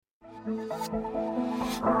To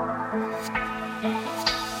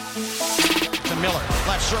Miller,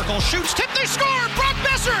 left circle, shoots, tip, they score! Brock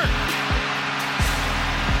Besser!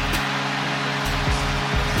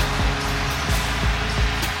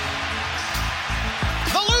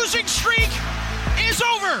 The losing streak is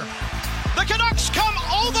over! The Canucks come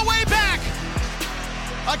all the way back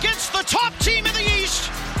against the top team in the East.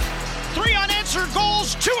 3 unanswered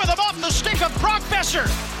goals, 2 of them off the stick of Brock Besser.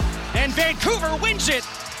 And Vancouver wins it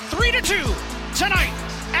 3-2 tonight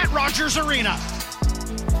at Rogers Arena.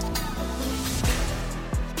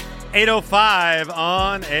 8:05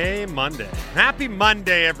 on a Monday. Happy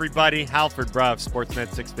Monday, everybody. Halford Bruff,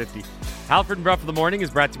 Sportsnet 650. Halford and Bruff of the Morning is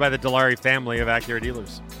brought to you by the Dilawri family of Acura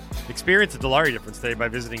dealers. Experience the Dilawri difference today by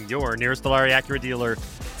visiting your nearest Dilawri Acura dealer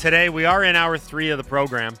today. We are in hour 3 of the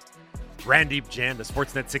program. Randip Janda,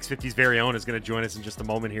 Sportsnet 650's very own, is going to join us in just a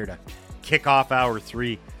moment here to kick off hour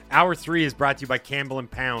 3. Hour 3 is brought to you by Campbell &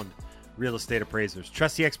 Pound Real Estate Appraisers.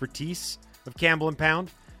 Trust the expertise of Campbell &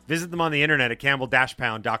 Pound. Visit them on the internet at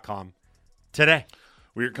campbell-pound.com today.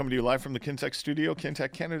 We are coming to you live from the Kintec studio.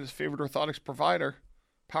 Kintec, Canada's favorite orthotics provider,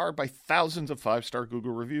 powered by thousands of 5-star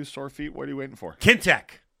Google reviews. Sore feet, what are you waiting for?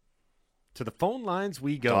 Kintec. To the phone lines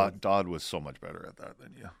we go. Dodd was so much better at that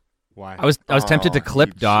than you. Why? I was tempted to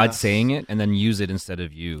clip Dodd saying it and then use it instead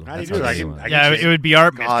of you. How do you do it? It would be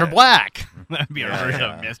our Mr. Black. That would be our version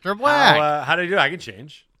of Mr. Black. How do you do it? I can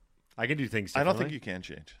change. I can do things differently. I don't think you can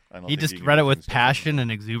change. He just read it with passion and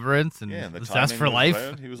exuberance and the zest for life.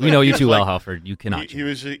 Right. We know you too well, Halford. You cannot. He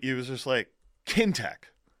was just like Kintec.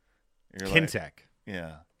 Kintec.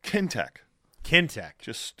 Yeah, Kintec. Kintec.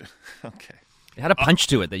 Just okay. It had a punch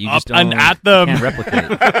to it that you just don't at them. can't replicate.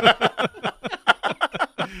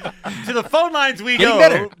 To the phone lines we go.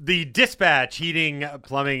 Better. The Dispatch Heating,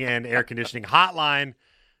 Plumbing, and Air Conditioning Hotline.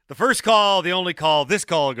 The first call, the only call. This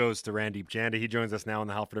call goes to Randip Janda. He joins us now on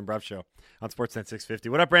the Halford and Bruff Show on Sportsnet 650.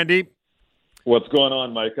 What up, Randip? What's going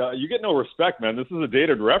on, Mike? You get no respect, man. This is a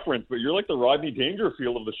dated reference, but you're like the Rodney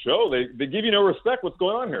Dangerfield of the show. They give you no respect. What's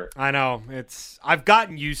going on here? I know. I've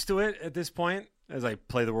gotten used to it at this point as I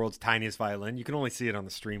play the world's tiniest violin. You can only see it on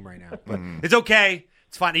the stream right now, but it's okay.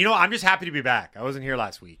 It's fine. You know, I'm just happy to be back. I wasn't here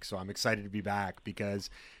last week, so I'm excited to be back because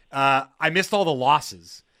I missed all the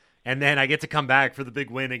losses. And then I get to come back for the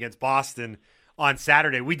big win against Boston on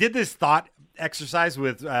Saturday. We did this thought exercise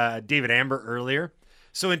with David Amber earlier.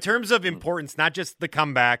 So in terms of importance, not just the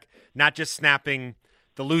comeback, not just snapping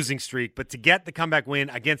the losing streak, but to get the comeback win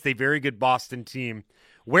against a very good Boston team,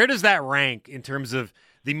 where does that rank in terms of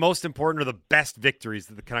the most important or the best victories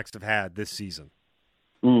that the Canucks have had this season?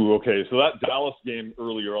 Ooh, okay. So that Dallas game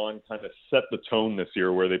earlier on kind of set the tone this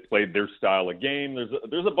year where they played their style of game.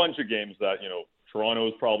 There's a bunch of games that, Toronto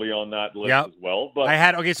is probably on that list as well. But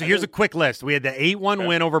here's a quick list. We had the 8-1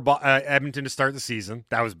 win over Edmonton to start the season.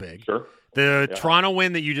 That was big. Sure. The Toronto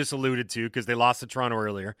win that you just alluded to because they lost to Toronto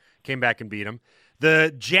earlier, came back and beat them.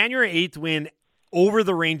 The January 8th win over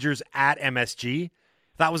the Rangers at MSG.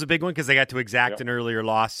 That was a big one because they got to exact an earlier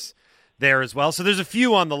loss there as well. So there's a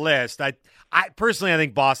few on the list. I personally, I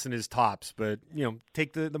think Boston is tops, but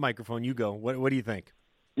take the microphone. You go. What do you think?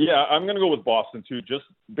 Yeah, I'm going to go with Boston too, just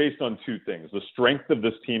based on two things: the strength of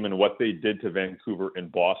this team and what they did to Vancouver and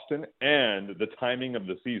Boston, and the timing of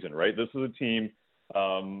the season. Right, this is a team.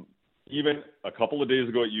 Even a couple of days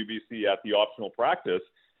ago at UBC at the optional practice,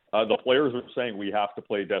 the players are saying we have to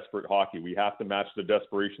play desperate hockey. We have to match the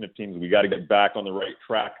desperation of teams. We got to get back on the right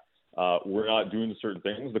track. We're not doing certain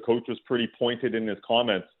things. The coach was pretty pointed in his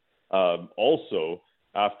comments also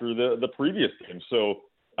after the previous game. So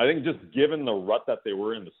I think just given the rut that they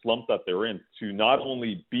were in, the slump that they were in, to not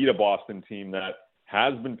only beat a Boston team that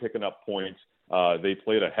has been picking up points, they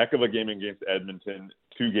played a heck of a game against Edmonton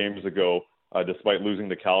 2 games ago, despite losing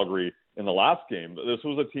to Calgary in the last game. This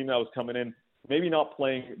was a team that was coming in, maybe not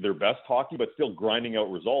playing their best hockey, but still grinding out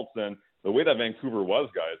results. And the way that Vancouver was,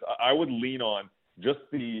 guys, I would lean on just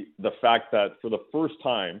the fact that for the first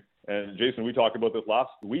time, and Jason, we talked about this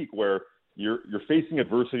last week, where you're facing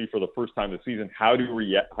adversity for the first time this season. How do you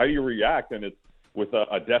react? And it's with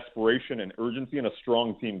a desperation and urgency and a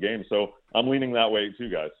strong team game. So I'm leaning that way too,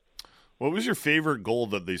 guys. What was your favorite goal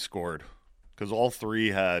that they scored? Because all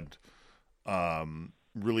three had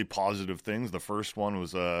really positive things. The first one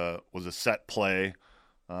was a set play.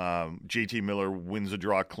 JT Miller wins a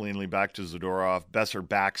draw cleanly back to Zadorov. Besser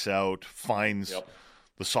backs out, finds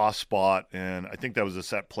the soft spot, and I think that was a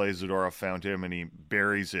set play. Zadorov found him, and he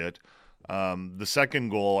buries it. The second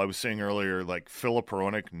goal, I was saying earlier, like Filip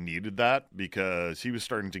Hronek needed that because he was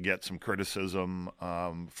starting to get some criticism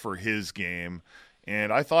for his game,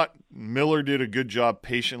 And I thought Miller did a good job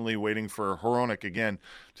patiently waiting for Hronek again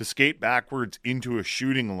to skate backwards into a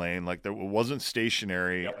shooting lane. Like, that, it wasn't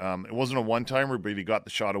stationary. Yep. It wasn't a one-timer, but he got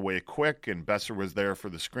the shot away quick, and Besser was there for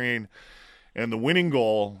the screen. And the winning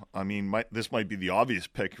goal, I mean, this might be the obvious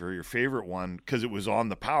pick for your favorite one because it was on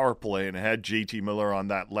the power play and it had JT Miller on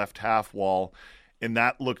that left half wall. And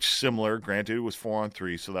that looked similar. Granted, it was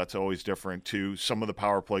 4-on-3, so that's always different to some of the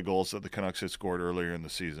power play goals that the Canucks had scored earlier in the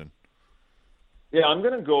season. Yeah, I'm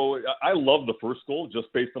going to go. I love the first goal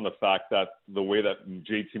just based on the fact that the way that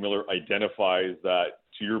JT Miller identifies that,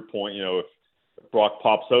 to your point, if Brock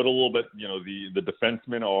pops out a little bit, the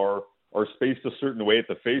defensemen are spaced a certain way at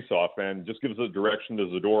the faceoff and just gives a direction to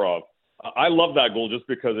Zadorov. I love that goal just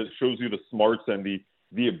because it shows you the smarts and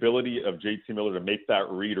the ability of JT Miller to make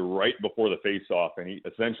that read right before the faceoff, and he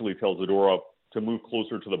essentially tells Zadorov to move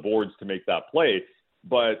closer to the boards to make that play.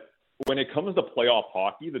 But when it comes to playoff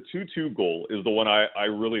hockey, the 2-2 goal is the one I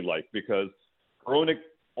really like because Hronek,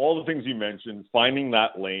 all the things you mentioned, finding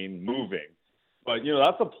that lane, moving. But,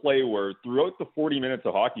 that's a play where throughout the 40 minutes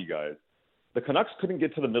of hockey, guys, the Canucks couldn't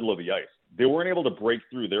get to the middle of the ice. They weren't able to break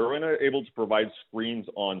through. They weren't able to provide screens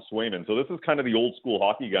on Swayman. So this is kind of the old school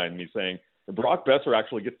hockey guy in me saying, Brock Besser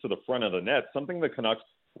actually gets to the front of the net, something the Canucks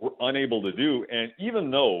were unable to do. And even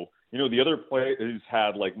though, the other players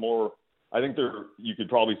had more, I think you could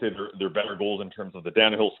probably say they're better goals in terms of the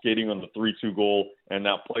downhill skating on the 3-2 goal and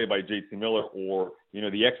that play by JT Miller, or,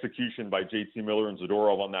 the execution by JT Miller and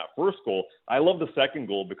Zadorov on that first goal. I love the second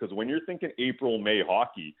goal because when you're thinking April, May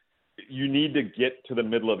hockey, you need to get to the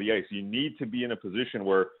middle of the ice. You need to be in a position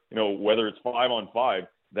where, whether it's 5-on-5,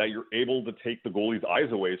 that you're able to take the goalie's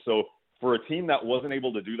eyes away. So for a team that wasn't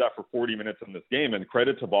able to do that for 40 minutes in this game, and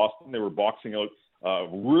credit to Boston, they were boxing out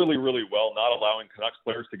really, really well, not allowing Canucks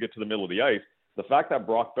players to get to the middle of the ice. The fact that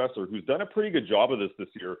Brock Besser, who's done a pretty good job of this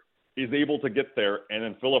year, is able to get there, and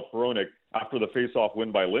then Philip Hronek, after the face-off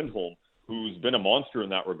win by Lindholm, who's been a monster in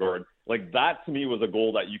that regard, that to me was a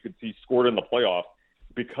goal that you could see scored in the playoffs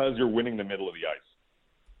because you're winning the middle of the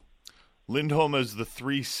ice. Lindholm is the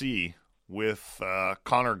 3C with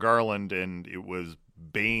Connor Garland, and it was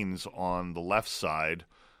Baines on the left side.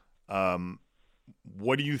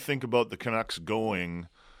 What do you think about the Canucks going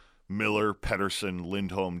Miller, Pettersson,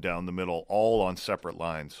 Lindholm down the middle, all on separate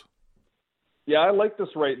lines? Yeah, I like this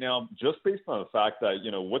right now just based on the fact that,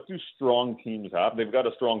 what do strong teams have? They've got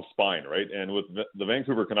a strong spine, right? And with the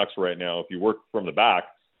Vancouver Canucks right now, if you work from the back,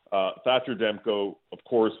 Thatcher Demko, of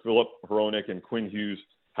course, Philip Hronek and Quinn Hughes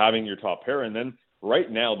having your top pair. And then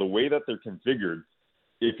right now, the way that they're configured,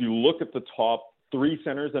 if you look at the top three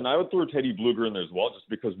centers, and I would throw Teddy Bluger in there as well, just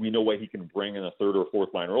because we know what he can bring in a third or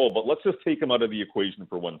fourth line role. But let's just take him out of the equation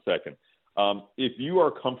for 1 second. If you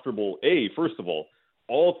are comfortable, first of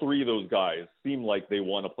all three of those guys seem like they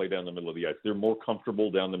want to play down the middle of the ice. They're more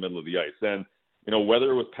comfortable down the middle of the ice. And,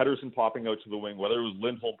 whether it was Pettersson popping out to the wing, whether it was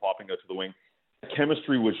Lindholm popping out to the wing, the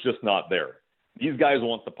chemistry was just not there. These guys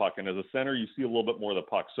want the puck, and as a center, you see a little bit more of the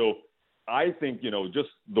puck. So I think, just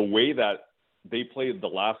the way that they played the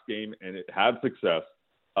last game and it had success,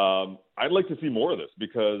 I'd like to see more of this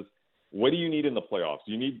because what do you need in the playoffs?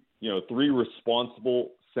 You need, three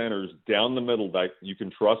responsible centers down the middle that you can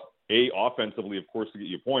trust, offensively, of course, to get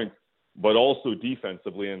you points, but also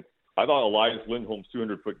defensively. And I thought Elias Lindholm's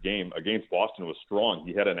 200-foot game against Boston was strong.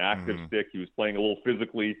 He had an active stick. He was playing a little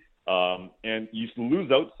physically. And you lose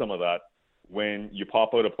out some of that when you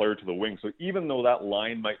pop out a player to the wing. So even though that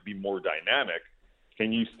line might be more dynamic,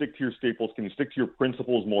 can you stick to your staples? Can you stick to your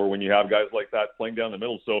principles more when you have guys like that playing down the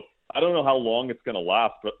middle? So I don't know how long it's going to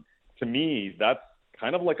last, but to me, that's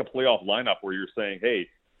kind of like a playoff lineup where you're saying, hey,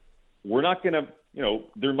 we're not going to,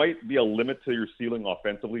 there might be a limit to your ceiling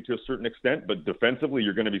offensively to a certain extent, but defensively,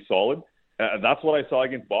 you're going to be solid. That's what I saw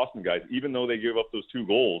against Boston, guys. Even though they gave up those 2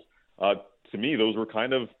 goals, to me, those were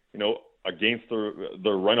kind of, against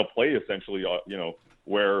the run of play, essentially,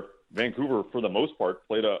 where Vancouver, for the most part,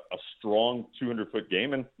 played a strong 200-foot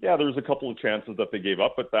game. And, yeah, there's a couple of chances that they gave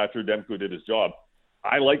up, but Thatcher Demko did his job.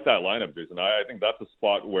 I like that lineup, Jason. I think that's a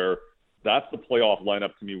spot where that's the playoff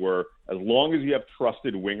lineup to me where as long as you have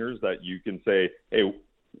trusted wingers that you can say, hey,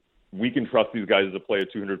 we can trust these guys to play a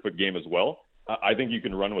 200-foot game as well, I think you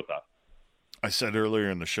can run with that. I said earlier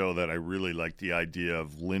in the show that I really like the idea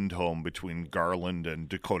of Lindholm between Garland and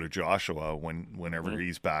Dakota Joshua whenever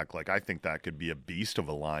he's back. I think that could be a beast of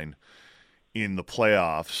a line in the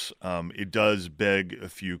playoffs. It does beg a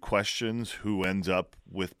few questions. Who ends up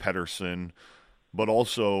with Pettersson? But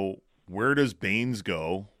also, where does Baines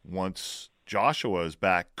go once Joshua is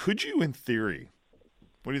back? Could you, in theory,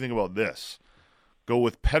 what do you think about this? Go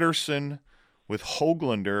with Pettersson, with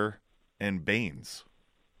Höglander, and Baines?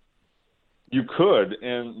 You could,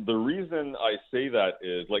 and the reason I say that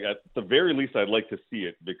is, like, at the very least, I'd like to see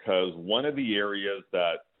it because one of the areas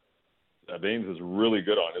that Baines is really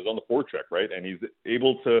good on is on the forecheck, right? And he's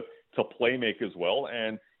able to play make as well,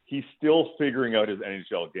 and he's still figuring out his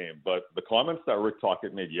NHL game. But the comments that Rick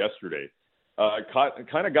Tocchet made yesterday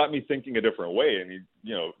kind of got me thinking a different way. And,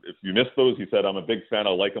 if you missed those, he said, I'm a big fan. I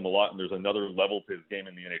like him a lot, and there's another level to his game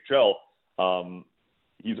in the NHL.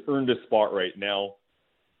 He's earned his spot right now.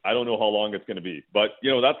 I don't know how long it's going to be. But,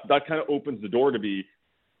 that kind of opens the door to be,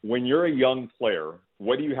 when you're a young player,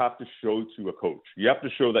 what do you have to show to a coach? You have to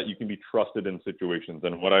show that you can be trusted in situations.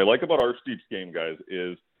 And what I like about Arshdeep's game, guys,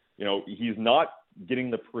 is, he's not getting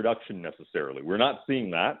the production necessarily. We're not seeing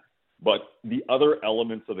that, but the other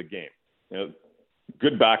elements of the game.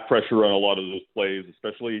 Good back pressure on a lot of those plays,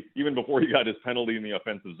 especially even before he got his penalty in the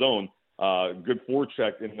offensive zone. Good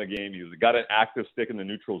forecheck in the game. He's got an active stick in the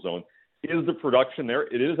neutral zone. Is the production there?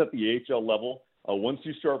 It is at the AHL level. Once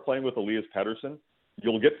you start playing with Elias Pettersson, he's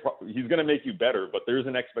going to make you better, but there's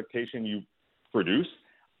an expectation you produce.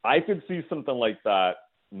 I could see something like that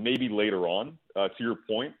maybe later on, to your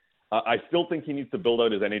point. I still think he needs to build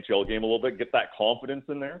out his NHL game a little bit, get that confidence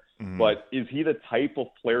in there. Mm-hmm. But is he the type of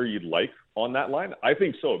player you'd like on that line? I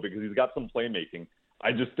think so, because he's got some playmaking.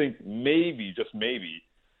 I just think maybe, just maybe,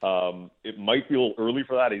 it might be a little early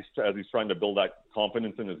for that as he's trying to build that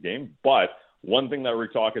confidence in his game. But one thing that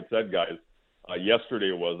Rick Tocchet said, guys,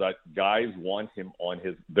 yesterday was that guys want him on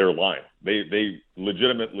their line. They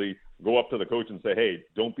legitimately go up to the coach and say, hey,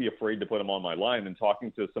 don't be afraid to put him on my line. And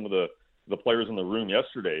talking to some of the players in the room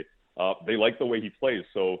yesterday, they like the way he plays.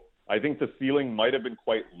 So I think the ceiling might have been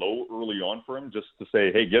quite low early on for him, just to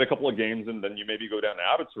say, hey, get a couple of games and then you maybe go down to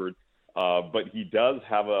Abbotsford. But he does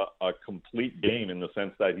have a complete game in the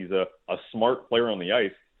sense that he's a smart player on the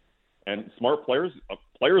ice. And smart players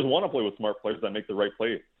want to play with smart players that make the right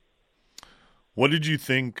play. What did you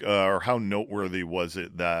think, or how noteworthy was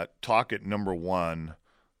it that Tocchet, number one,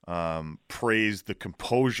 praised the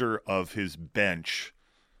composure of his bench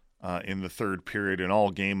in the third period and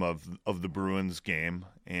all game of the Bruins game,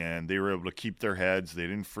 and they were able to keep their heads. They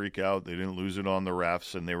didn't freak out. They didn't lose it on the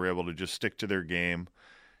refs, and they were able to just stick to their game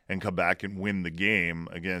and come back and win the game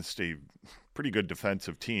against a pretty good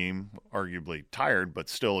defensive team, arguably tired, but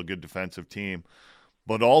still a good defensive team.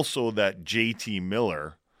 But also that JT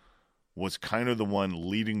Miller was kind of the one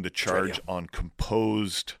leading the charge on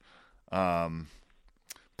composed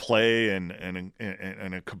play and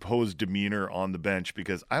a composed demeanor on the bench,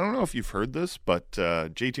 because I don't know if you've heard this, but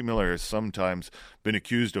JT Miller has sometimes been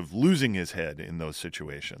accused of losing his head in those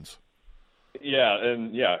situations.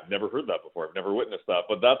 Never heard that before. I've never witnessed that,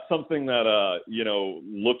 but that's something that,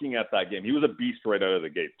 looking at that game, he was a beast right out of the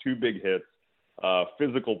gate. 2 big hits,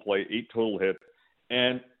 physical play, 8 total hits.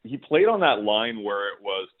 And he played on that line where it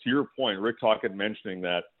was, to your point, Rick Tocchet mentioning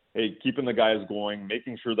that, hey, keeping the guys going,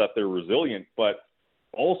 making sure that they're resilient, but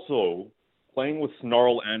also playing with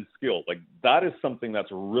snarl and skill. Like, that is something that's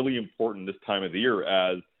really important this time of the year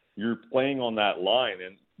as you're playing on that line.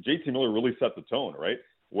 And JT Miller really set the tone, right?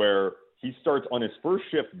 Where he starts on his first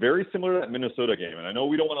shift, very similar to that Minnesota game. And I know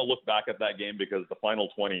we don't want to look back at that game because the final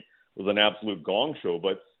 20 was an absolute gong show.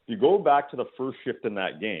 But if you go back to the first shift in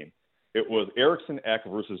that game, it was Eriksson Ek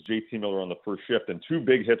versus JT Miller on the first shift, and 2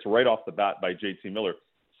 big hits right off the bat by JT Miller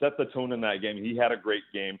set the tone in that game. He had a great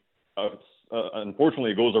game.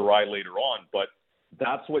 Unfortunately, it goes awry later on, but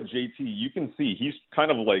that's what JT, you can see. He's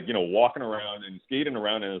kind of like, walking around and skating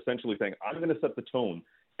around and essentially saying, I'm going to set the tone.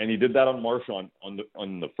 And he did that on Marchand on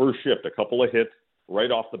the first shift, a couple of hits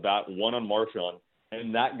right off the bat, one on Marchand,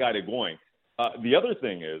 and that got it going. The other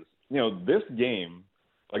thing is, this game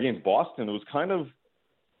against Boston,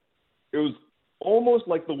 it was almost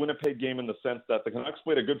like the Winnipeg game in the sense that the Canucks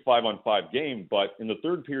played a good 5-on-5 game, but in the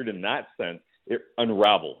third period in that sense, it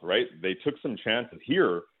unraveled, right? They took some chances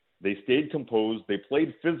here. They stayed composed. They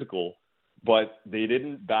played physical, but they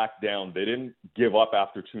didn't back down. They didn't give up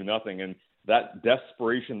after 2-0. And that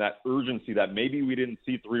desperation, that urgency that maybe we didn't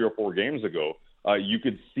see 3 or 4 games ago, you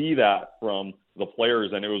could see that from the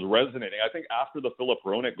players, and it was resonating. I think after the Philip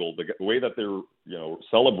Hronek goal, the way that they were,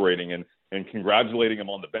 celebrating and congratulating him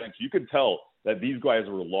on the bench, you could tell that these guys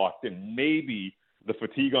were locked in. Maybe the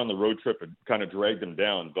fatigue on the road trip had kind of dragged them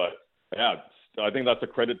down, but yeah, I think that's a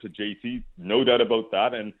credit to JT, no doubt about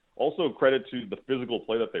that, and also credit to the physical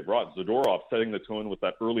play that they brought. Zadorov setting the tone with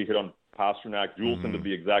that early hit on Pasternak. Juleson did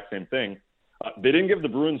the exact same thing. They didn't give the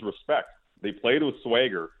Bruins respect. They played with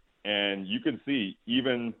swagger, and you can see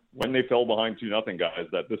even when they fell behind 2-0, guys,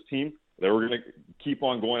 that this team, they were going to keep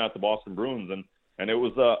on going at the Boston Bruins, and it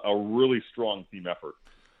was a really strong team effort.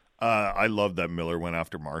 I love that Miller went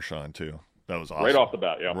after Marchand too. That was awesome. Right off the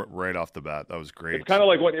bat, yeah. Right off the bat, that was great. It's kind of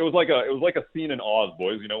like it was like a scene in Oz,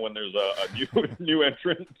 boys. You know, when there's a new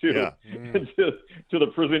entrant to the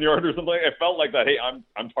prison yard or something. It felt like that. Hey,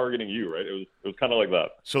 I'm targeting you, right? It was kind of like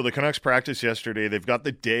that. So the Canucks practiced yesterday. They've got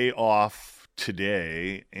the day off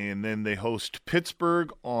today, and then they host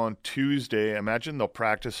Pittsburgh on Tuesday. I imagine they'll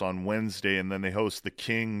practice on Wednesday, and then they host the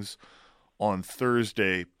Kings on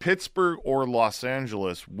Thursday. Pittsburgh or Los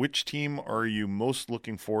Angeles, which team are you most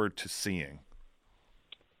looking forward to seeing?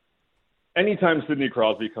 Anytime Sidney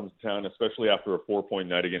Crosby comes to town, especially after a 4-point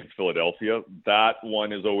night against Philadelphia, that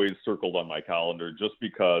one is always circled on my calendar just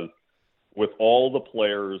because with all the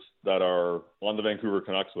players that are on the Vancouver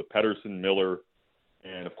Canucks, with Pettersson, Miller,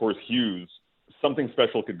 and of course Hughes, something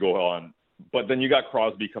special could go on. But then you got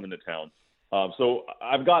Crosby coming to town. So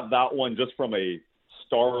I've got that one just from a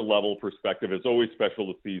star level perspective. It's always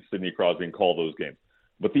special to see Sidney Crosby and call those games.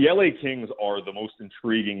 But the LA Kings are the most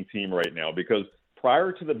intriguing team right now because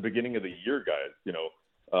prior to the beginning of the year, guys,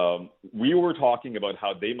 we were talking about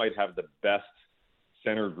how they might have the best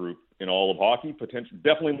center group in all of hockey,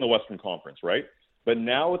 definitely in the Western Conference, right? But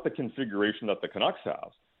now with the configuration that the Canucks have,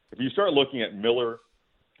 if you start looking at Miller,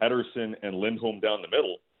 Pettersson, and Lindholm down the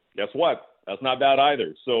middle, guess what? That's not bad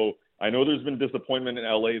either. So I know there's been disappointment in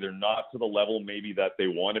LA. They're not to the level maybe that they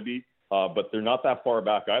want to be, but they're not that far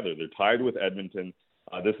back either. They're tied with Edmonton.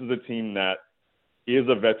 This is a team that is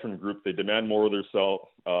a veteran group. They demand more of themselves.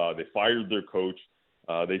 They fired their coach.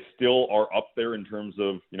 They still are up there in terms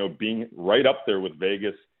of, being right up there with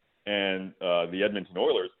Vegas and the Edmonton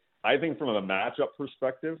Oilers. I think from a matchup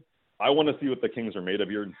perspective, I want to see what the Kings are made of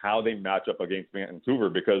here and how they match up against Vancouver,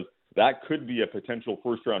 because that could be a potential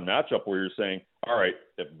first-round matchup where you're saying, all right,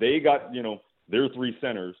 if they got, their three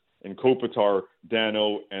centers in Kopitar,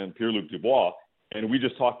 Dano, and Pierre-Luc Dubois, and we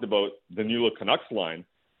just talked about the new Canucks line,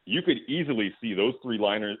 you could easily see those three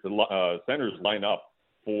centers line up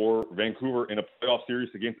for Vancouver in a playoff series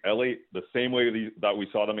against LA the same way that we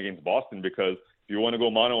saw them against Boston, because if you want to go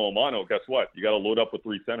mano-a-mano, guess what? You got to load up with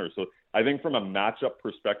three centers. So I think from a matchup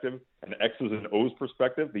perspective, an X's and O's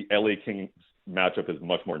perspective, the LA Kings matchup is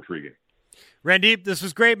much more intriguing. Randip, this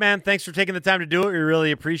was great, man. Thanks for taking the time to do it. We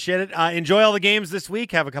really appreciate it. Enjoy all the games this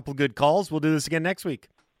week. Have a couple good calls. We'll do this again next week.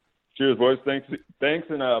 Cheers, boys. Thanks.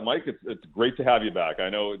 And Mike, it's great to have you back. I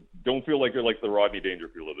know, don't feel like you're like the Rodney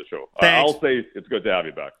Dangerfield of the show. I'll say it's good to have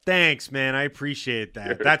you back. Thanks, man. I appreciate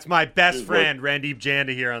that. That's my best friend, Randip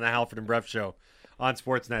Janda, here on the Halford and Bruff Show on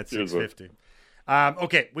Sportsnet 650.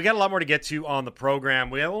 Okay, we got a lot more to get to on the program.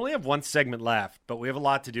 We only have one segment left, but we have a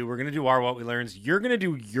lot to do. We're going to do our What We Learns. You're going to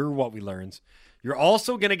do your What We Learns. You're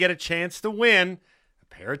also going to get a chance to win a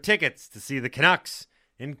pair of tickets to see the Canucks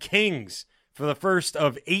and Kings for the first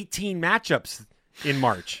of 18 matchups in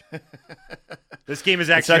March. This game is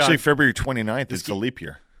actually February 29th. It's a leap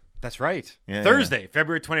year. That's right. Yeah, Thursday,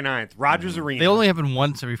 February 29th, Rogers Arena. They only happen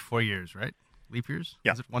once every 4 years, right? Leap years?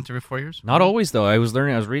 Yeah. Is it once every 4 years? Not always, though. I was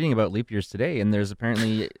reading about leap years today, and there's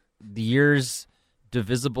apparently the years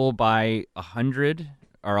divisible by 100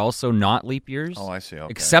 are also not leap years. Oh, I see.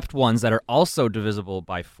 Okay. Except ones that are also divisible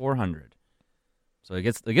by 400. So it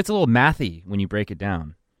gets a little mathy when you break it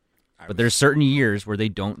down. But there's certain years where they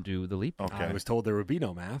don't do the leap year. Okay. I was told there would be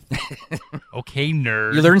no math. Okay,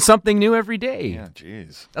 nerd. You learn something new every day. Yeah,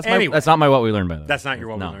 jeez. That's not my What We Learned, by the way. That's not your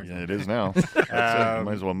What We No, Learned. yeah, it is now. That's it. You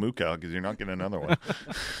might as well mook out because you're not getting another one.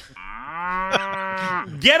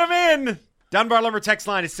 Get them in! Dunbar Lumber text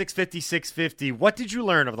line is 650-650. What did you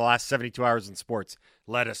learn over the last 72 hours in sports?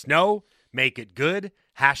 Let us know. Make it good.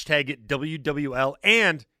 Hashtag it WWL.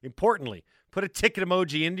 And, importantly, put a ticket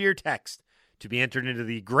emoji into your text to be entered into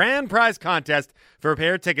the grand prize contest for a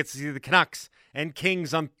pair of tickets to see the Canucks and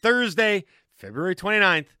Kings on Thursday, February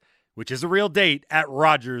 29th, which is a real date at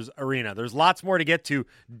Rogers Arena. There's lots more to get to.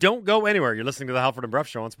 Don't go anywhere. You're listening to the Halford and Bruff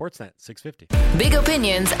Show on Sportsnet 650. Big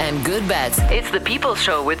opinions and good bets. It's the People's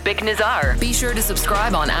Show with Bick Nazar. Be sure to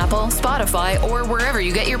subscribe on Apple, Spotify, or wherever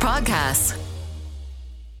you get your podcasts.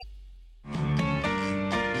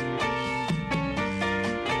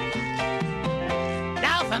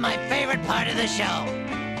 For my favorite part of the show.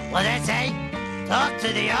 What's that say? Talk to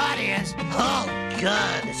the audience. Oh,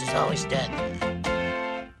 God, this is always dead.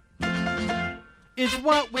 It's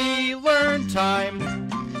what we learn time.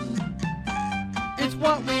 It's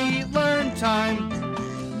what we learn time.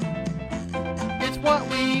 It's what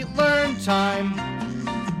we learn time.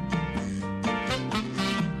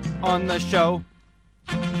 On the show.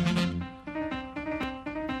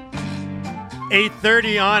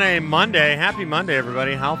 8:30 on a Monday. Happy Monday,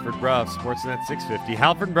 everybody. Halford Bruff, Sportsnet 650.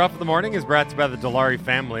 Halford and Bruff in the morning is brought to you by the Dilawri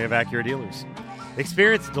family of Acura dealers.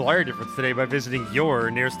 Experience the Dilawri difference today by visiting your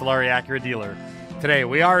nearest Dilawri Acura dealer. today.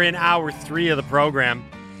 We are in hour 3 of the program.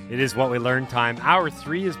 It is What We Learn time. Hour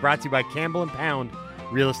 3 is brought to you by Campbell & Pound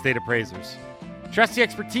Real Estate Appraisers. Trust the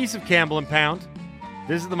expertise of Campbell & Pound.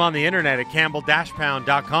 Visit them on the internet at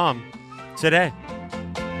campbell-pound.com today.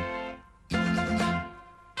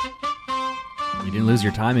 You didn't lose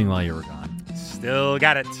your timing while you were gone. Still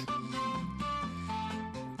got it.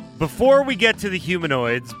 Before we get to the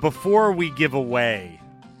humanoids, before we give away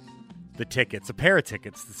the tickets, a pair of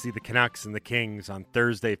tickets to see the Canucks and the Kings on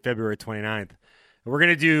Thursday, February 29th, we're going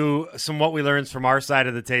to do some What We Learns from our side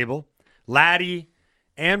of the table. Laddie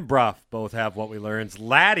and Bruff both have What We Learns.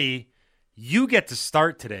 Laddie, you get to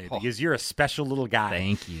start today because you're a special little guy.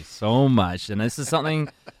 Thank you so much. And this is something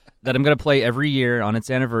that I'm going to play every year on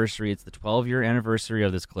its anniversary. It's the 12-year anniversary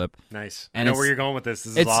of this clip. Nice. And I know where you're going with this.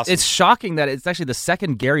 This is awesome. It's shocking that it's actually the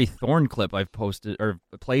second Gary Thorne clip I've posted or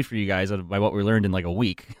played for you guys by What We Learned in like a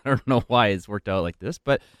week. I don't know why it's worked out like this,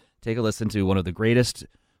 but take a listen to one of the greatest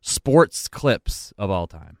sports clips of all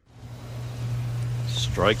time.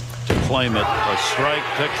 Strike to claim it. A strike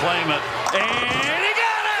to claim it. And he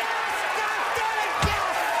got it!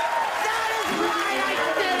 That is right, I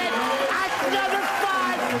did it! That's number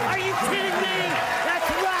 5! Are you kidding me? That's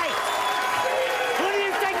right! Who do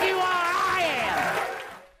you think you are? I am!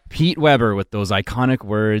 Pete Weber with those iconic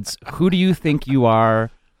words, "Who do you think you are?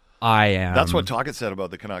 I am." That's what Tocchet said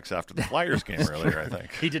about the Canucks after the Flyers game earlier, I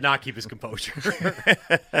think. He did not keep his composure.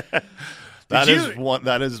 That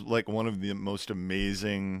is like one of the most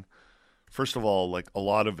amazing. First of all, like a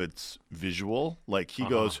lot of it's visual. Like he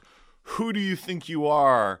goes, "Who do you think you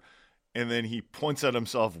are?" And then he points at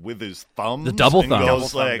himself with his thumbs. The double and thumb.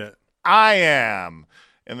 goes like, "I am."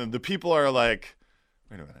 And then the people are like,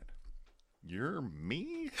 "Wait a minute, you're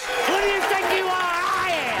me?" Who do you think you are? I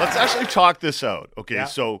am! Let's actually talk this out. Okay, Yeah.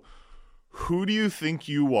 so who do you think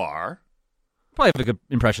you are? Probably have a good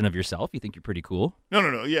impression of yourself. You think you're pretty cool.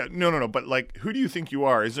 No. Yeah, no. But like, who do you think you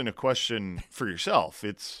are isn't a question for yourself.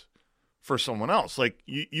 It's for someone else. Like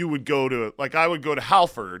you would go to, like I would go to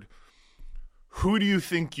Halford. Who do you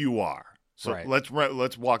think you are? So Right. let's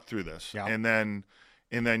walk through this, Yeah. and then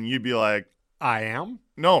you'd be like, I am?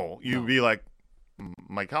 no, you'd be like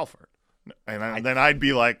Mike Halford, and then I'd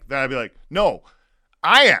be like, no,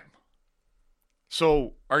 I am.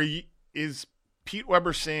 So is Pete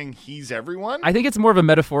Weber saying he's everyone? I think it's more of a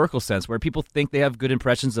metaphorical sense where people think they have good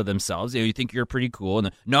impressions of themselves. You think you're pretty cool.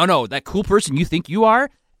 And no, that cool person you think you are,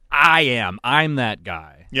 I am. I'm that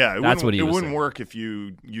guy. Yeah, That's what he it was wouldn't saying. work if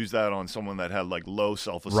you use that on someone that had like low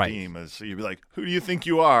self-esteem. As you'd be like, who do you think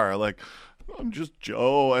you are? Like, I'm just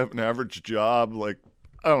Joe. I have an average job. Like,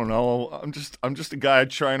 I don't know. I'm just a guy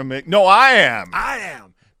trying to make. No, I am. I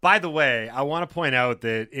am. By the way, I want to point out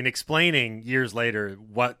that in explaining years later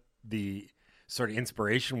what the sort of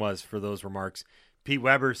inspiration was for those remarks, Pete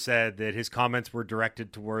Weber said that his comments were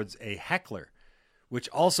directed towards a heckler, which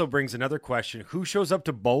also brings another question. Who shows up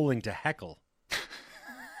to bowling to heckle?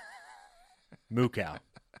 Mookow.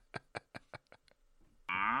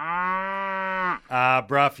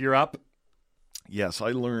 Bruff, you're up. Yes,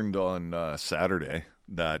 I learned on Saturday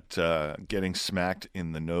that getting smacked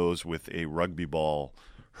in the nose with a rugby ball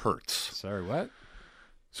hurts. Sorry, what?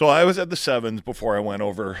 So I was at the Sevens before I went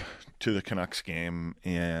over to the Canucks game,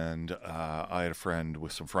 and I had a friend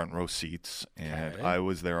with some front row seats, and Okay. I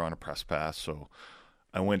was there on a press pass, so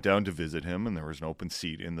I went down to visit him, and there was an open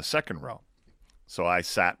seat in the second row. So I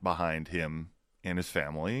sat behind him and his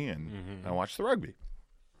family, and I watched the rugby.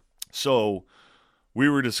 So we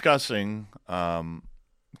were discussing,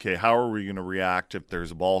 okay, how are we going to react if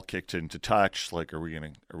there's a ball kicked into touch? Like, are we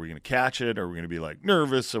going to catch it? Are we going to be like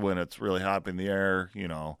nervous when it's really hot in the air? You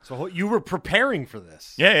know. So you were preparing for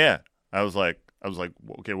this. Yeah. I was like,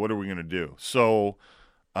 okay, what are we going to do? So,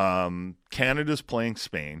 Canada's playing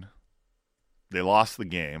Spain. They lost the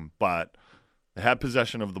game, but they had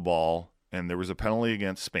possession of the ball, and there was a penalty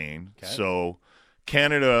against Spain. Okay. So,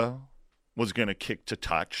 Canada was going to kick to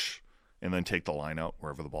touch and then take the line out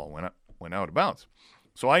wherever the ball went out of bounds.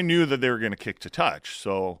 So I knew that they were going to kick to touch.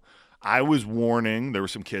 So I was warning. There were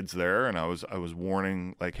some kids there, and I was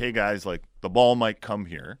warning, like, hey guys, like the ball might come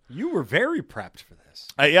here. You were very prepped for this.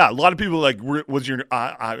 Yeah, a lot of people like, was your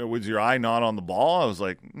eye not on the ball? I was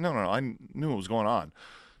like, no, I knew what was going on.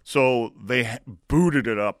 So they booted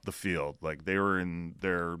it up the field, like they were in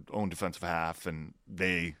their own defensive half, and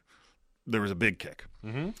there was a big kick.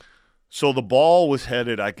 Mm-hmm. So the ball was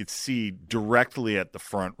headed, I could see, directly at the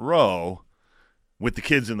front row. With the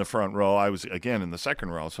kids in the front row, I was again in the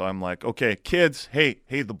second row. So I'm like, okay, kids, hey,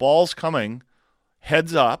 the ball's coming.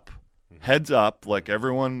 Heads up, like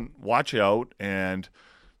everyone watch out. And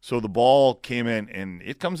so the ball came in, and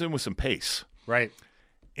it comes in with some pace. Right.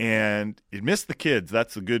 and it missed the kids.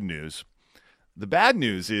 That's the good news. The bad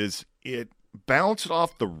news is it bounced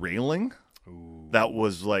off the railing that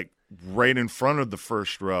was like right in front of the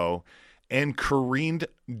first row and careened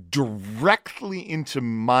directly into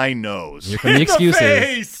my nose. Here come the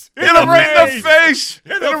excuses. Hit him right in the face.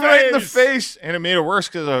 Hit him right in the face. And it made it worse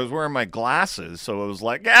because I was wearing my glasses. So it was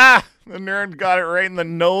like, the nerd got it right in the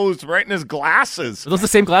nose, right in his glasses. Are those the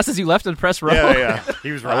same glasses you left on press row? Yeah.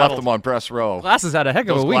 He was I left them on press row. Glasses had a heck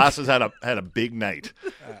of Those a week. glasses had a big night.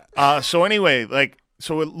 So anyway,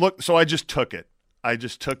 so I just took it. I I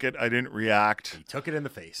didn't react. He took it in the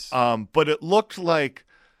face. But it looked like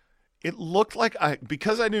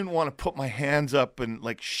because I didn't want to put my hands up and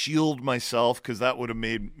like shield myself because that would have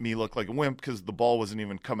made me look like a wimp because the ball wasn't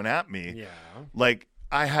even coming at me. Yeah. Like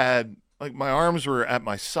I had like my arms were at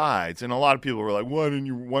my sides, and a lot of people were like, why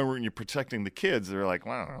weren't you protecting the kids? They're like,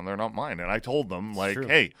 well, they're not mine. And I told them like,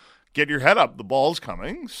 hey, get your head up. The ball's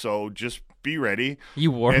coming. So just be ready.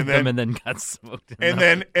 You warned them and then got smoked.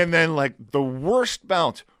 And then like the worst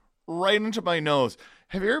bounce right into my nose.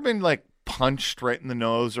 Have you ever been like punched right in the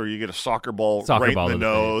nose, or you get a soccer ball right in the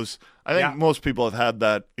nose? I think most people have had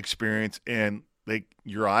that experience, and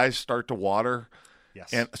your eyes start to water.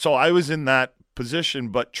 Yes. And so I was in that position,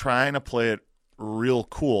 but trying to play it real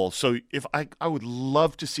cool. So if I would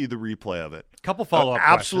love to see the replay of it. Couple follow-up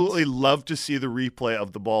questions. Absolutely love to see the replay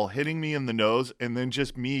of the ball hitting me in the nose and then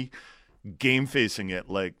just me game facing it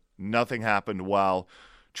like nothing happened while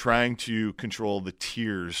trying to control the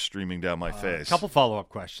tears streaming down my face. Couple follow-up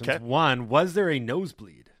questions. Okay. One, was there a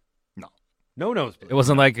nosebleed? No nosebleed. It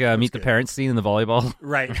wasn't like Meet the Parents scene in the volleyball?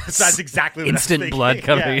 Right. That's exactly what Instant I was blood thinking.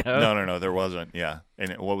 coming Yeah. out. No, there wasn't. Yeah.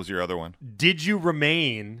 And what was your other one? Did you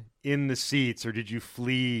remain in the seats, or did you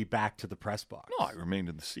flee back to the press box? No, I remained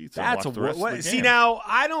in the seats. That's and watched the rest of the See, game.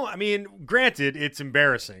 now, granted, it's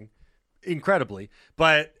embarrassing, incredibly,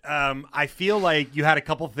 but I feel like you had a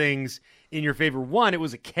couple things in your favor. One, it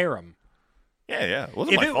was a carom. Yeah. It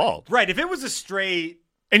wasn't my fault. Right. If it was a straight...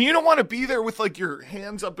 And you don't want to be there with like your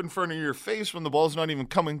hands up in front of your face when the ball's not even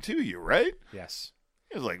coming to you, right? Yes.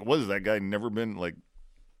 It was like, what is that guy never been like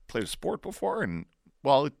played a sport before? And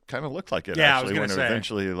well, it kind of looked like it. Yeah, actually, I was going when to it say.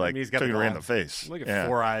 eventually like He's got took the it right in the glasses. face. Look at Yeah.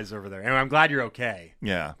 4 eyes over there. Anyway, I'm glad you're okay.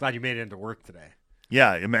 Yeah. Glad you made it into work today.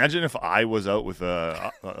 Yeah. Imagine if I was out with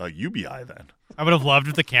a UBI then. I would have loved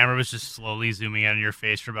if the camera was just slowly zooming in on your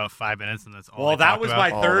face for about 5 minutes, and that's all. Well, they that talk was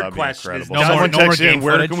about. my third that'd be question. incredible. No Someone more texted in, game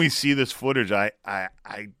where footage? can we see this footage? I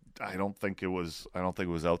don't think it was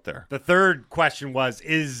out there. The third question was,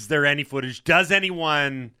 is there any footage? Does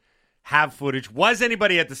anyone have footage? Was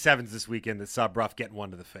anybody at the Sevens this weekend that saw Bruff getting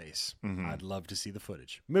one to the face? Mm-hmm. I'd love to see the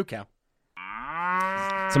footage. Moo cow.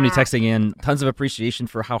 Somebody texting in, tons of appreciation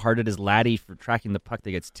for how hard it is, laddie, for tracking the puck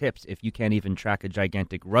that gets tipped if you can't even track a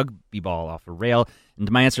gigantic rugby ball off a rail. And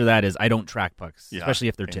my answer to that is I don't track pucks, especially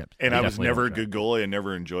if they're tipped. And I was definitely never a don't good goalie. I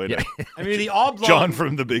never enjoyed it. I mean, the oblong... John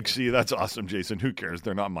from the Big C, that's awesome, Jason. Who cares?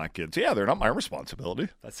 They're not my kids. Yeah, they're not my responsibility.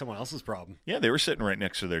 That's someone else's problem. Yeah, they were sitting right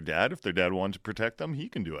next to their dad. If their dad wanted to protect them, he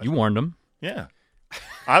can do it. You warned them. Yeah.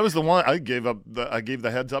 I was the one. I gave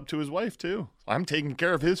the heads up to his wife too. I'm taking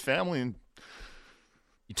care of his family, and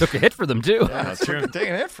You took a hit for them, too. yeah,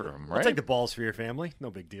 taking a hit for him, right? I'll take the balls for your family. No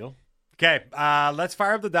big deal. Okay, let's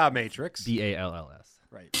fire up the Dow Matrix. BALLS.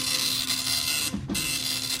 Right.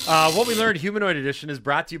 What we learned, Humanoid Edition, is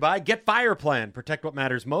brought to you by Get Fire Plan. Protect what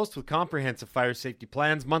matters most with comprehensive fire safety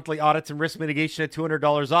plans, monthly audits, and risk mitigation at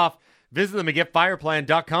 $200 off. Visit them at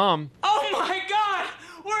getfireplan.com. Oh my God!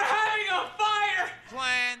 We're having a fire!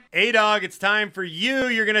 Plan. A-Dog, it's time for you.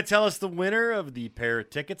 You're going to tell us the winner of the pair of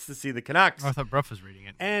tickets to see the Canucks. Oh, I thought Bruff was reading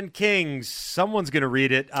it. And Kings. Someone's going to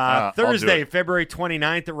read it. I'll do Thursday, it. February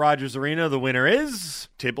 29th at Rogers Arena. The winner is...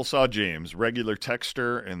 Table saw James, regular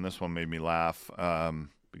texter, and this one made me laugh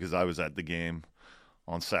because I was at the game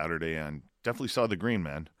on Saturday and definitely saw the Green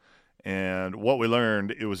Men. And what we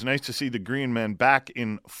learned, it was nice to see the Green Men back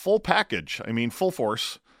in full package. I mean, full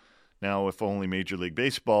force. Now, if only Major League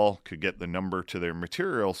Baseball could get the number to their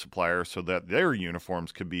material supplier so that their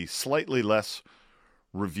uniforms could be slightly less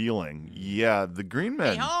revealing. Yeah, the Green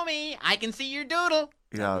Men. Hey, homie, I can see your doodle.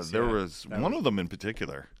 Yeah, there was one of them in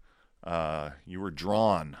particular. You were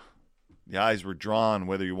drawn. The eyes were drawn,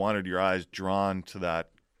 whether you wanted your eyes drawn to that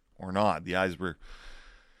or not. The eyes were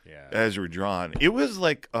drawn. It was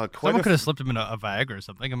like quite Someone could have slipped him in a Viagra or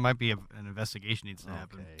something. It might be an investigation needs to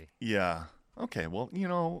happen. Yeah. Okay. Well,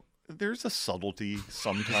 there's a subtlety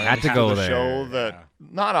sometimes Had to go the there. show that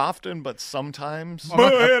not often, but sometimes. I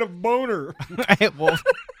had a boner. Well,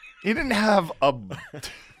 He didn't have a.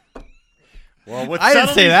 Well, with I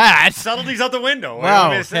didn't say that. Subtlety's out the window. What do you Wow.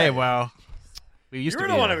 want me to say? Okay, wow. We used You were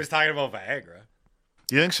to the be one who was talking about Viagra.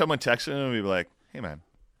 Do you think someone texted him and be like, "Hey, man,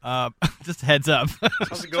 Just heads up.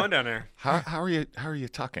 How's it going down there? how are you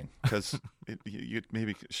tucking? Because you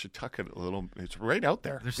maybe should tuck it a little. It's right out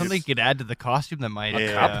there. There's something you could add to the costume that might.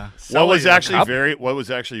 What was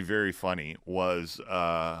actually very funny was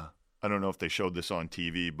I don't know if they showed this on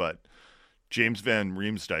TV, but James Van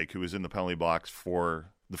Riemsdyk, who was in the penalty box for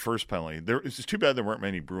the first penalty. It's just too bad there weren't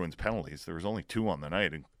many Bruins penalties. There was only 2 on the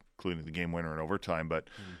night, including the game winner in overtime. But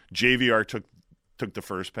JVR took the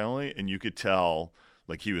first penalty, and you could tell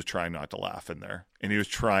like he was trying not to laugh in there, and he was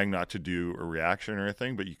trying not to do a reaction or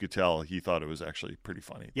anything, but you could tell he thought it was actually pretty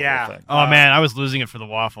funny. The whole thing. Oh man, I was losing it for the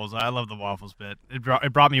waffles. I love the waffles bit. It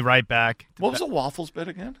brought me right back. What was the waffles bit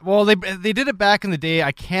again? Well, they did it back in the day.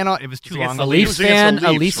 I cannot. It was too long. A Leafs fan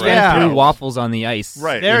threw waffles on the ice.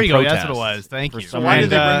 Right there, you go. Protest. That's what it was. Thank you. So why did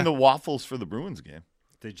they bring the waffles for the Bruins game?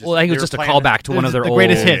 I think it was just a callback to one of their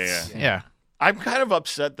greatest hits. Yeah. I'm kind of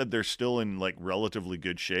upset that they're still in like relatively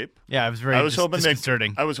good shape. Yeah, it was very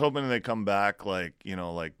disconcerting. I was hoping they come back like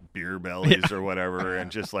beer bellies or whatever,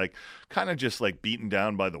 and just like beaten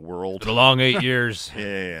down by the world. It's a long 8 years.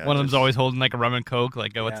 Yeah. One of them's always holding like a rum and coke.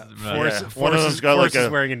 Like one of them's got like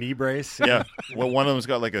wearing a knee brace. Yeah. Well, one of them's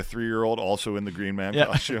got like a 3-year-old also in the Green Man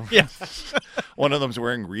costume. Yeah. One of them's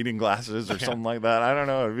wearing reading glasses or something like that. I don't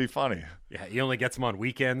know. It'd be funny. Yeah, he only gets them on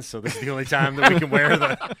weekends, so this is the only time that we can wear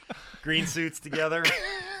the green suits together.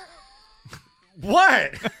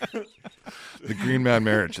 What? The Green Man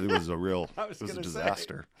marriage. It was a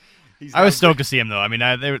disaster. I was stoked to see him, though. I mean,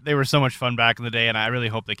 they were so much fun back in the day, and I really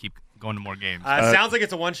hope they keep going to more games. Sounds like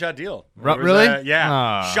it's a one-shot deal. Really?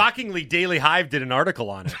 Yeah. Shockingly, Daily Hive did an article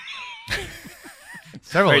on it.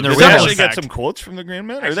 Did they actually get some quotes from the Green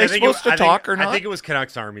Man? Are they supposed to talk or not? I think it was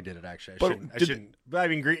Canucks Army did it, actually. I shouldn't. But I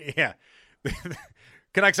mean, yeah.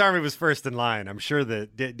 Canucks Army was first in line. I'm sure the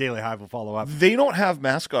Daily Hive will follow up. They don't have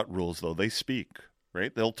mascot rules, though. They speak,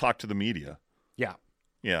 right? They'll talk to the media. Yeah.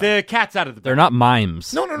 Yeah. The cat's out of the bag. They're not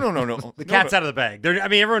mimes. No. The cat's out of the bag.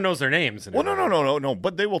 Everyone knows their names. Well, no.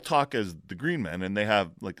 But they will talk as the Green Men, and they have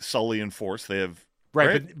like Sully and Force. They have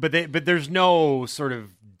right? But there's no sort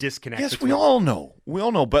of disconnect. Yes, we all know.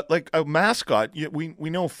 But like a mascot, we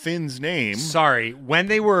know Finn's name. Sorry, when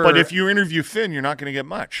they were. But if you interview Finn, you're not going to get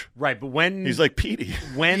much. Right, but when he's like Petey.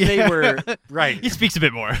 When they were right, he speaks a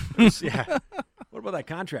bit more. Yeah. What about that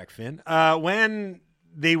contract, Finn? When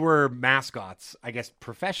they were mascots, I guess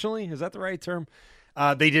professionally, is that the right term?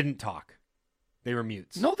 They didn't talk. They were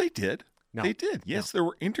mutes. No, they did. No. They did. Yes, there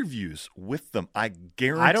were interviews with them. I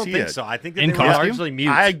guarantee it. I don't think so. I think that they were actually mute.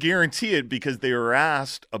 I guarantee it because they were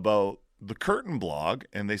asked about the Curtain blog,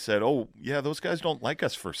 and they said, "Oh, yeah, those guys don't like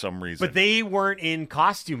us for some reason." But they weren't in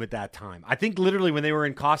costume at that time. I think literally when they were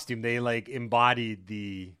in costume, they like embodied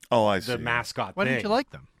the mascot. Why didn't you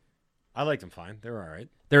like them? I liked them fine. They were all right.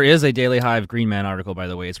 There is a Daily Hive Green Man article, by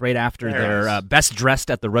the way. It's right after their Best Dressed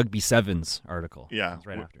at the Rugby Sevens article. Yeah, it's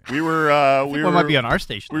right after. We were. One might be on our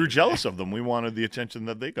station. We were jealous of them. We wanted the attention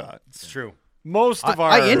that they got. It's true. Most of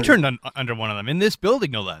I interned under one of them in this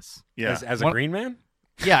building, no less. Yeah, as a Green Man.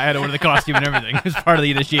 Yeah, I had to wear the costume and everything. It was part of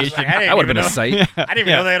the initiation. That would have been a sight. I didn't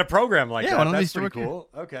even know they had a program like that. One of That's these pretty cool.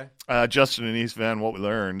 Okay. Justin and East Van, what we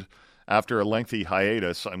learned after a lengthy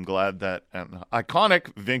hiatus, I'm glad that an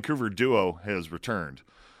iconic Vancouver duo has returned.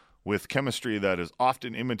 With chemistry that is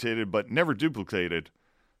often imitated but never duplicated,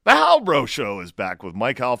 the Halbro Show is back with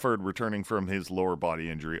Mike Halford returning from his lower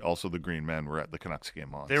body injury. Also, the Green Men were at the Canucks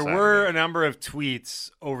game on There Saturday. were a number of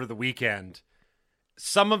tweets over the weekend,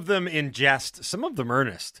 some of them in jest, some of them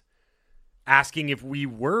earnest, asking if we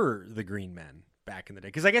were the Green Men back in the day.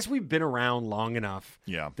 Because I guess we've been around long enough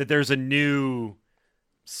that there's a new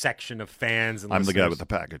section of fans. And I'm listeners. the guy with the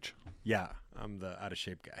package. Yeah, I'm the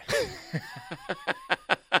out-of-shape guy.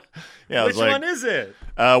 Yeah, Which one is it?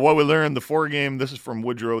 What we learned the 4-game, this is from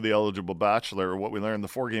Woodrow, the eligible bachelor. What we learned the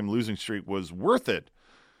 4-game losing streak was worth it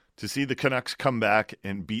to see the Canucks come back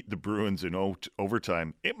and beat the Bruins in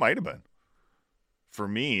overtime. It might have been for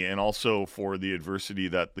me, and also for the adversity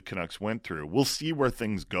that the Canucks went through. We'll see where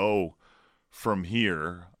things go from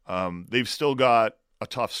here. They've still got a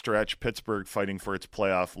tough stretch. Pittsburgh fighting for its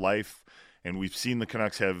playoff life, and we've seen the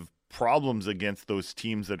Canucks have problems against those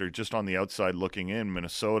teams that are just on the outside looking in.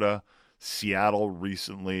 Minnesota, Seattle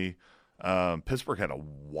recently. Pittsburgh had a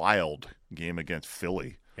wild game against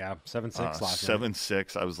Philly. Yeah, 7-6 last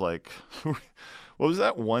 7-6. I was like, what was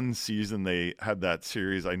that one season they had that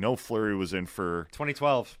series? I know Fleury was in for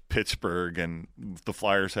 2012 Pittsburgh, and the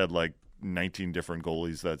Flyers had like 19 different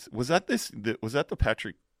goalies. Was that the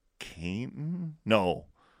Patrick Kane? No.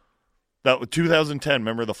 That was 2010.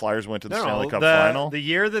 Remember the Flyers went to the Stanley Cup final? The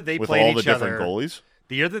year that they with played all the each other. different goalies.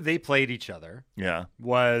 The year that they played each other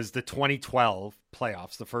was the 2012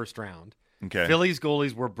 playoffs, the first round. Okay. Philly's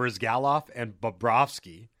goalies were Brizgalov and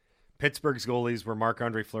Bobrovsky. Pittsburgh's goalies were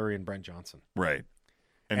Marc-Andre Fleury and Brent Johnson. Right.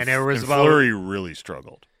 And there was about, Fleury really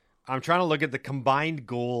struggled. I'm trying to look at the combined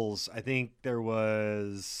goals. I think there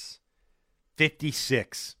was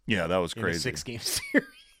 56. Yeah, that was crazy. In a 6-game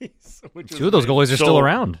series. Two of those goalies are still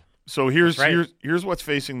around. So here's what's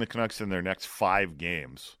facing the Canucks in their next 5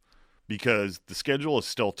 games, because the schedule is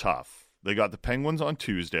still tough. They got the Penguins on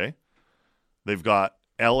Tuesday. They've got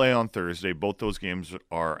LA on Thursday. Both those games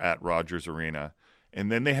are at Rogers Arena.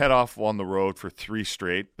 And then they head off on the road for 3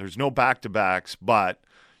 straight. There's no back-to-backs, but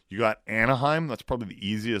you got Anaheim. That's probably the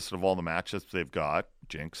easiest of all the matchups they've got.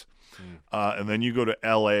 Jinx. And then you go to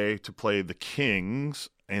LA to play the Kings,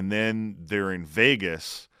 and then they're in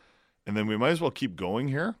Vegas. And then we might as well keep going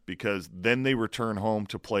here, because then they return home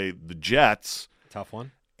to play the Jets. Tough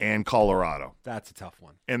one. And Colorado. That's a tough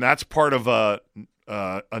one. And that's part of a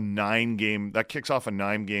 9-game, that kicks off a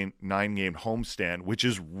 9-game homestand, which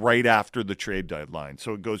is right after the trade deadline.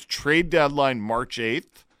 So it goes trade deadline March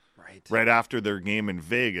 8th, right after their game in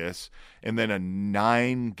Vegas, and then a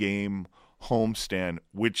 9-game homestand,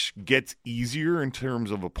 which gets easier in terms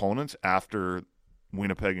of opponents after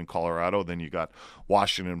Winnipeg and Colorado. Then you got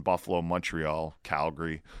Washington, Buffalo, Montreal,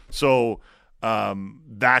 Calgary. So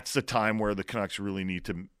that's the time where the Canucks really need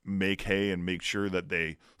to make hay and make sure that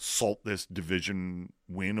they salt this division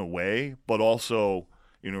win away. But also,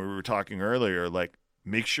 we were talking earlier, like,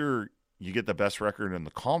 make sure you get the best record in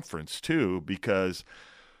the conference too, because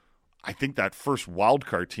I think that first wild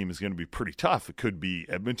card team is going to be pretty tough. It could be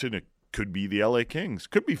Edmonton. It could be the LA Kings.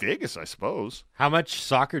 Could be Vegas, I suppose. How much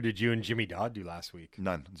soccer did you and Jimmy Dodd do last week?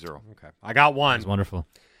 None. 0. Okay. I got one. That's wonderful.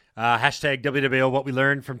 Hashtag WWO, what we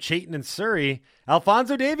learned from Chayton and Surrey.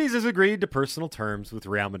 Alphonso Davies has agreed to personal terms with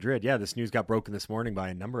Real Madrid. Yeah, this news got broken this morning by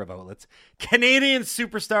a number of outlets. Canadian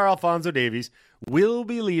superstar Alphonso Davies will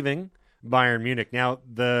be leaving Bayern Munich. Now,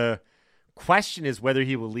 the question is whether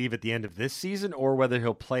he will leave at the end of this season or whether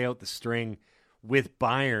he'll play out the string with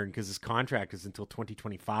Bayern, because his contract is until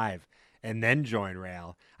 2025, and then join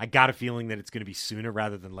Real. I got a feeling that it's going to be sooner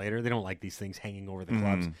rather than later. They don't like these things hanging over the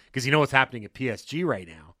clubs, because you know what's happening at PSG right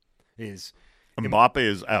now is Mbappe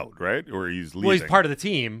is out, right? Or he's leaving. Well, he's part of the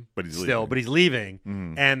team, but he's leaving.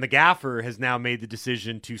 Mm-hmm. And the gaffer has now made the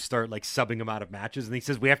decision to start subbing him out of matches. And he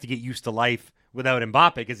says we have to get used to life without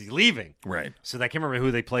Mbappe because he's leaving. Right. So I can't remember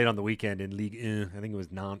who they played on the weekend in Ligue 1. I think it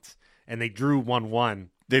was Nantes. And they drew 1-1.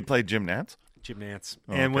 They played Jim Nantz? Jim Nantz.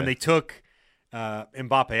 Oh, and when they took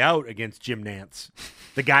Mbappe out against Jim Nantz,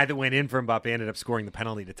 the guy that went in for Mbappe ended up scoring the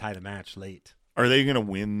penalty to tie the match late. Are they going to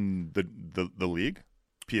win the league?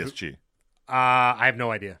 PSG? I have no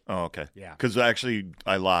idea. Oh, okay. Yeah. Because actually,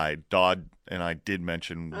 I lied. Dodd and I did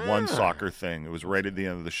mention one soccer thing. It was right at the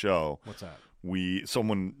end of the show. What's that?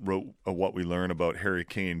 Someone wrote what we learn about Harry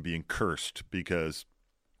Kane being cursed because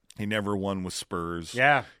he never won with Spurs.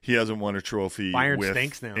 Yeah. He hasn't won a trophy Bayern with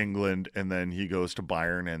stinks now. England, and then he goes to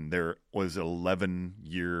Bayern, and there was an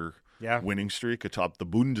 11-year winning streak atop the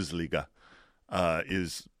Bundesliga.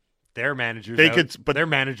 Their manager's their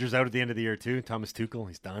manager's out at the end of the year too. Thomas Tuchel,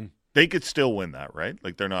 he's done. They could still win that, right?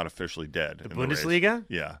 Like, they're not officially dead. The Bundesliga?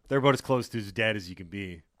 Yeah. They're about as close to as dead as you can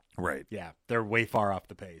be. Right. Yeah. They're way far off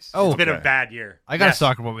the pace. Oh, it's been a bad year. I got a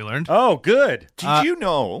soccer what we learned. Oh, good. Did you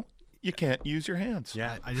know you can't use your hands?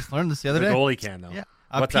 Yeah. I just learned this the other The day. goalie can, though. Yeah.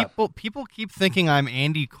 People keep thinking I'm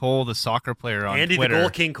Andy Cole, the soccer player on Andy Twitter. the Goal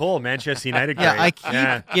King Cole, Manchester United. Yeah, great. I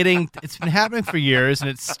keep getting. It's been happening for years, and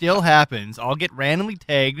it still happens. I'll get randomly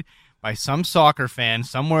tagged by some soccer fan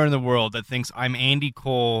somewhere in the world that thinks I'm Andy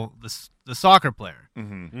Cole, the soccer player.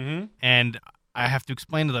 Mm-hmm. Mm-hmm. And I have to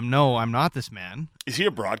explain to them, no, I'm not this man. Is he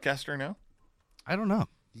a broadcaster now? I don't know.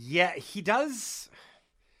 Yeah, he does.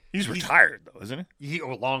 He's retired, though, isn't he?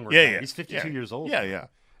 Long retired. Yeah. He's 52 years old. Yeah.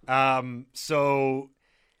 So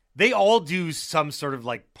they all do some sort of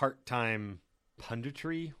part-time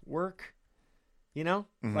punditry work,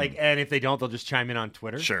 Mm-hmm. and if they don't, they'll just chime in on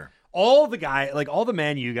Twitter. Sure. All the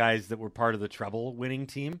Man U guys that were part of the treble winning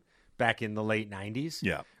team back in the late 90s,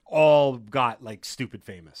 all got stupid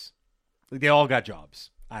famous. They all got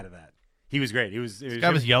jobs out of that. He was great. This guy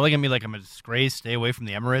was yelling at me like I'm a disgrace. Stay away from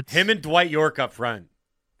the Emirates. Him and Dwight York up front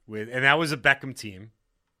and that was a Beckham team,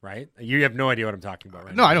 right? You have no idea what I'm talking about,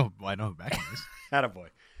 right? No, I know who Beckham is. Attaboy.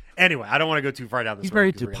 Anyway, I don't want to go too far down this He's road.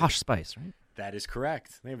 married to Posh Spice, right? That is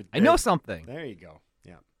correct. I know something. There you go.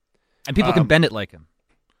 Yeah. And people can bend it like him.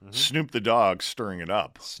 Mm-hmm. Snoop the dog stirring it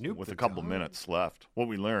up Snoop with the a couple dog. minutes left. What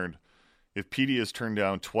we learned if PD is turned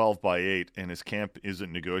down 12-8 and his camp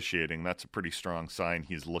isn't negotiating, that's a pretty strong sign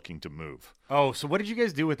he's looking to move. Oh, so what did you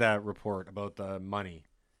guys do with that report about the money?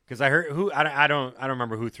 Because I heard I don't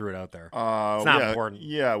remember who threw it out there. It's not important.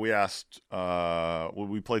 Yeah, we asked.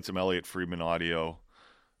 We played some Elliot Friedman audio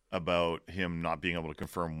about him not being able to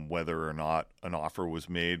confirm whether or not an offer was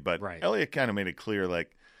made. But Elliot kind of made it clear,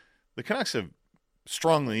 like, the Canucks have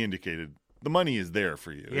strongly indicated the money is there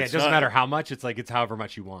for you. Yeah, it doesn't matter how much. It's like it's however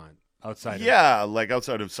much you want outside.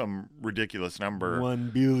 Outside of some ridiculous number.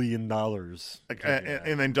 $1 billion.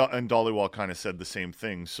 And then Dollywall kind of said the same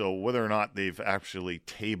thing. So whether or not they've actually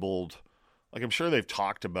tabled, like, I'm sure they've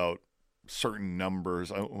talked about certain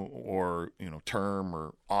numbers or term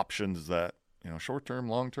or options that, short term,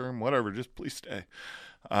 long term, whatever, just please stay.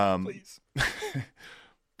 Please.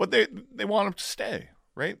 But they want him to stay,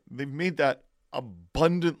 right? They've made that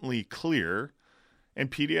abundantly clear. And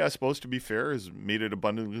PD, I suppose, to be fair, has made it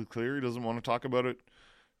abundantly clear he doesn't want to talk about it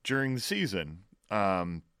during the season.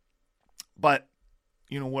 But,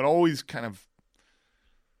 what always kind of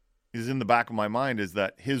is in the back of my mind is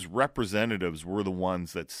that his representatives were the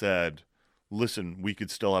ones that said, listen, we could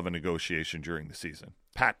still have a negotiation during the season.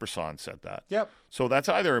 Pat Brisson said that. Yep. So that's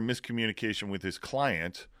either a miscommunication with his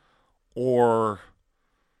client or,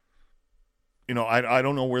 I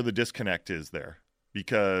don't know where the disconnect is there,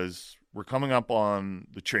 because we're coming up on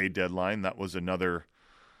the trade deadline. That was another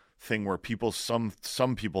thing where some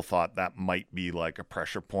people thought that might be like a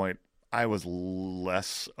pressure point. I was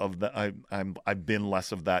less of that. I've been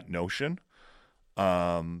less of that notion.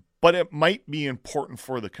 But it might be important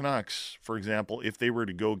for the Canucks, for example, if they were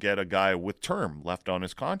to go get a guy with term left on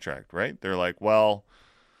his contract, right? They're like, well,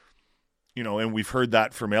 and we've heard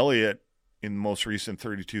that from Elliot in the most recent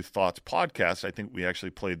 32 Thoughts podcast. I think we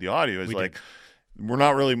actually played the audio. It's like, we're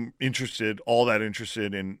not really all that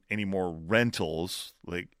interested in any more rentals.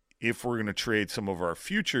 Like, if we're going to trade some of our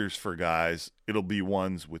futures for guys, it'll be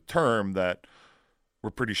ones with term that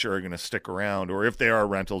we're pretty sure are going to stick around. Or if they are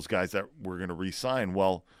rentals, guys that we're going to re-sign.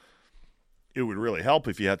 Well, it would really help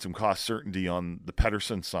if you had some cost certainty on the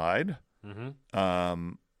Pettersson side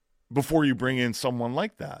before you bring in someone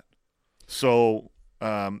like that. So,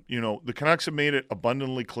 the Canucks have made it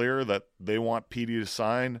abundantly clear that they want PD to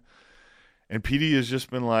sign. And PD has just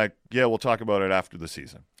been like, yeah, we'll talk about it after the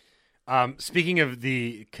season. Speaking of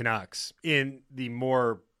the Canucks, in the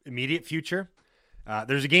more immediate future,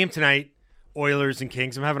 there's a game tonight, Oilers and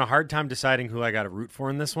Kings. I'm having a hard time deciding who I got to root for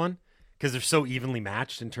in this one because they're so evenly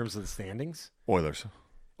matched in terms of the standings. Oilers.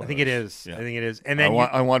 I think it is. Yeah. I think it is. And then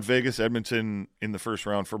I want Vegas, Edmonton in the first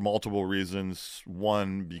round for multiple reasons.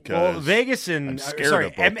 One, because Vegas and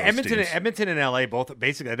Edmonton and LA both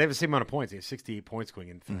basically they have the same amount of points. They have 68 points going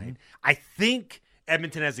in tonight. Mm-hmm. I think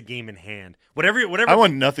Edmonton has a game in hand. Whatever. I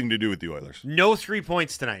want nothing to do with the Oilers. No 3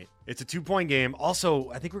 points tonight. It's a 2-point game. Also,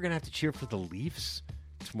 I think we're gonna have to cheer for the Leafs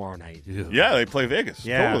tomorrow night. Ew. Yeah, they play Vegas.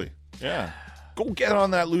 Yeah. Totally. Yeah. Go get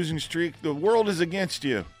on that losing streak. The world is against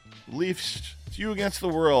you. Leafs, it's you against the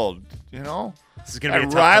world. This is gonna be a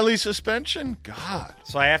tough Riley suspension. God.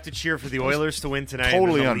 So I have to cheer for the Oilers to win tonight.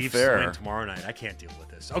 Totally and the unfair. Leafs to win tomorrow night. I can't deal with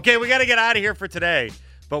this. Okay, we got to get out of here for today,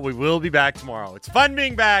 but we will be back tomorrow. It's fun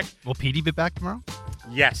being back. Will PD be back tomorrow?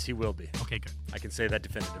 Yes, he will be. Okay, good. I can say that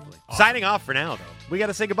definitively. Awesome. Signing off for now, though. We got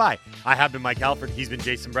to say goodbye. I have been Mike Halford. He's been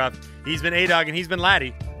Jason Bruff. He's been A-Dog, and he's been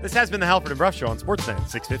Laddie. This has been the Halford and Bruff Show on Sportsnet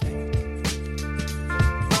 650.